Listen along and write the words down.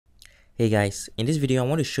Hey guys, in this video I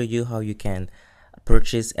want to show you how you can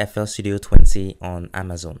purchase FL Studio 20 on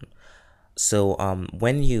Amazon. So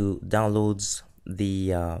when you download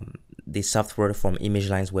the software from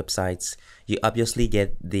ImageLine's websites, you obviously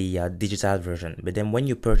get the digital version, but then when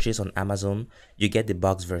you purchase on Amazon, you get the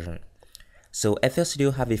box version. So FL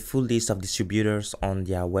Studio have a full list of distributors on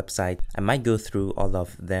their website. I might go through all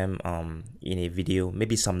of them in a video,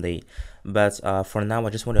 maybe someday. But for now, I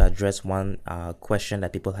just want to address one question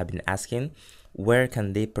that people have been asking. Where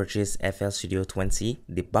can they purchase FL Studio 20,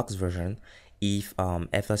 the box version, if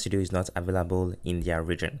FL Studio is not available in their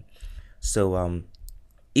region? So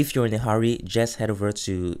if you're in a hurry, just head over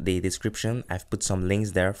to the description. I've put some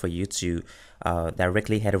links there for you to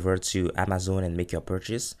directly head over to Amazon and make your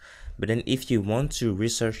purchase. But then if you want to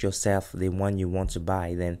research yourself the one you want to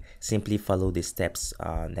buy, then simply follow the steps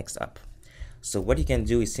next up. So what you can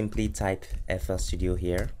do is simply type FL Studio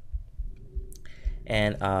here,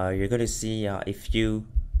 and you're going to see a few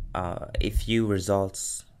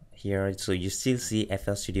results here. So you still see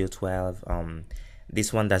FL Studio 12.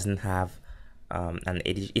 This one doesn't have an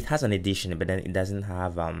edition. It has an edition, but then it doesn't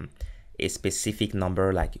have a specific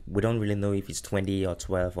number. Like, we don't really know if it's 20 or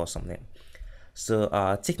 12 or something. So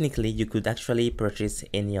technically you could actually purchase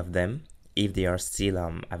any of them if they are still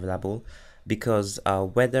available, because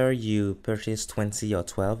whether you purchase 20 or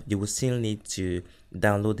 12, you will still need to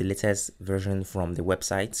download the latest version from the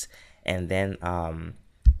websites and then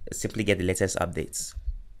simply get the latest updates.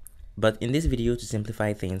 But in this video, to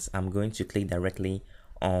simplify things, I'm going to click directly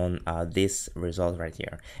on this result right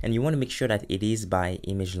here, and you want to make sure that it is by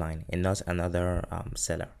ImageLine and not another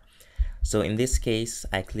seller. So in this case,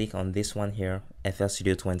 I click on this one here, FL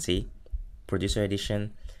Studio 20 Producer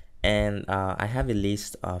Edition, and I have a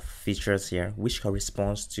list of features here which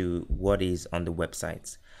corresponds to what is on the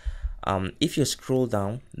website. If you scroll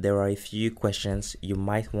down, there are a few questions you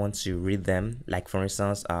might want to read them. Like, for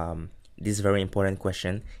instance, this very important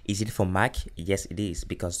question: is it for Mac? Yes, it is,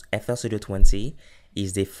 because FL Studio 20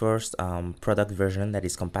 is the first product version that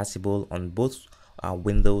is compatible on both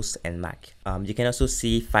Windows and Mac. You can also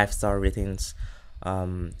see 5-star ratings.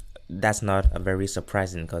 That's not very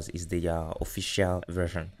surprising because it's the official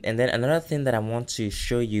version. And then another thing that I want to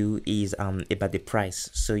show you is about the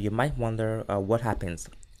price. So you might wonder what happens.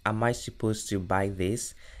 Am I supposed to buy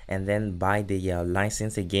this and then buy the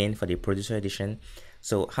license again for the Producer Edition?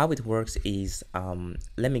 So how it works is,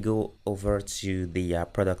 let me go over to the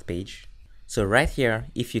product page. So right here,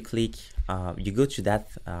 if you click, you go to that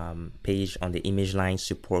page on the ImageLine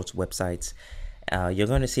support website, you're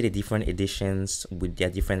going to see the different editions with their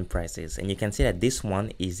different prices. And you can see that this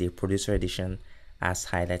one is a Producer Edition as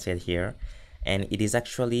highlighted here. And it is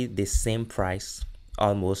actually the same price,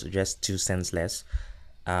 almost just 2 cents less.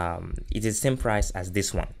 It is the same price as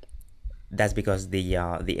this one. That's because the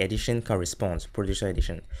edition corresponds, Producer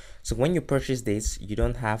Edition. So when you purchase this, you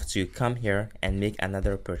don't have to come here and make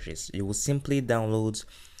another purchase. You will simply download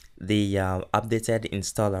the updated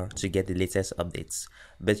installer to get the latest updates,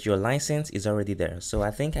 but your license is already there. So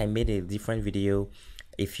I think I made a different video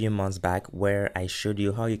a few months back where I showed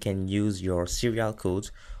you how you can use your serial code,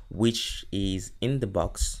 which is in the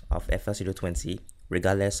box of FL Studio 20,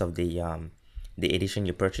 regardless of the edition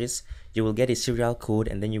you purchase. You will get a serial code,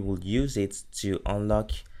 and then you will use it to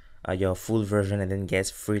unlock your full version and then get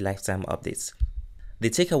free lifetime updates. The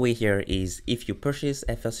takeaway here is, if you purchase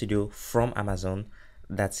FL Studio from Amazon,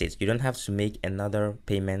 that's it. You don't have to make another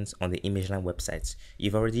payment on the ImageLine website.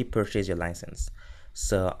 You've already purchased your license.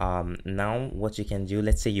 So now what you can do,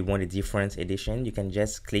 let's say you want a different edition, you can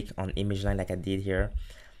just click on ImageLine like I did here,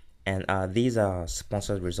 and these are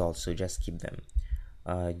sponsored results, so just keep them.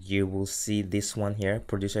 You will see this one here,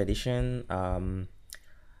 Producer Edition.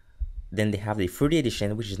 Then they have the 3D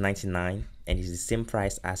edition, which is 99, and is the same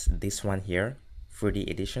price as this one here, 3D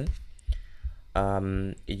edition.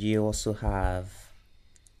 You also have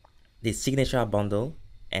the signature bundle,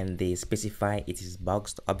 and they specify it is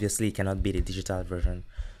boxed. Obviously it cannot be the digital version,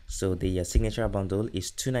 so the signature bundle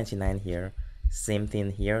is $2.99 here. Same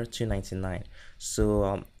thing here, $2.99.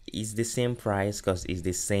 So it's the same price because it's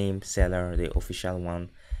the same seller, the official one,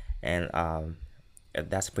 and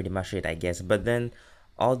that's pretty much it, I guess. But then,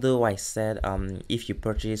 although I said if you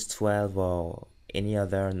purchase 12 or any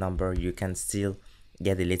other number, you can still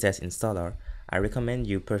get the latest installer, I recommend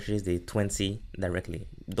you purchase the 20 directly.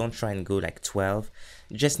 Don't try and go like 12,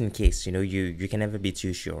 just in case, you know, you can never be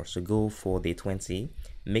too sure. So go for the 20.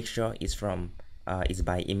 Make sure it's from it's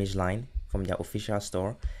by ImageLine, from their official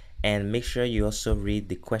store, and make sure you also read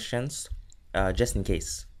the questions, just in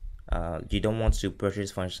case. You don't want to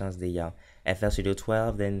purchase, for instance, the FL Studio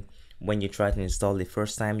 12, then when you try to install the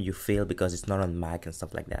first time you fail because it's not on Mac and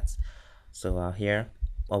stuff like that. So here,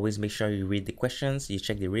 always make sure you read the questions, you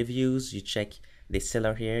check the reviews, you check the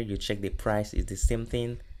seller here, you check the price is the same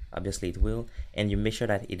thing, obviously it will, and you make sure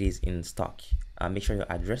that it is in stock. Make sure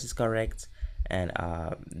your address is correct, and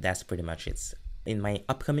that's pretty much it. In my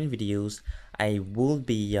upcoming videos, I will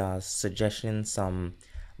be suggesting some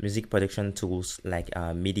music production tools like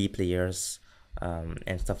MIDI players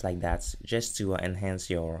and stuff like that, just to enhance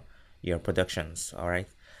your productions. All right,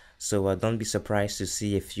 so don't be surprised to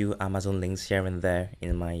see a few Amazon links here and there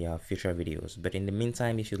in my future videos. But in the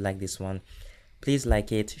meantime, if you like this one, please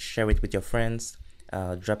like it, share it with your friends,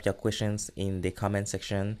 drop your questions in the comment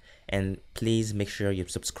section, and please make sure you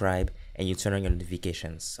subscribe and you turn on your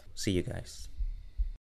notifications. See you guys.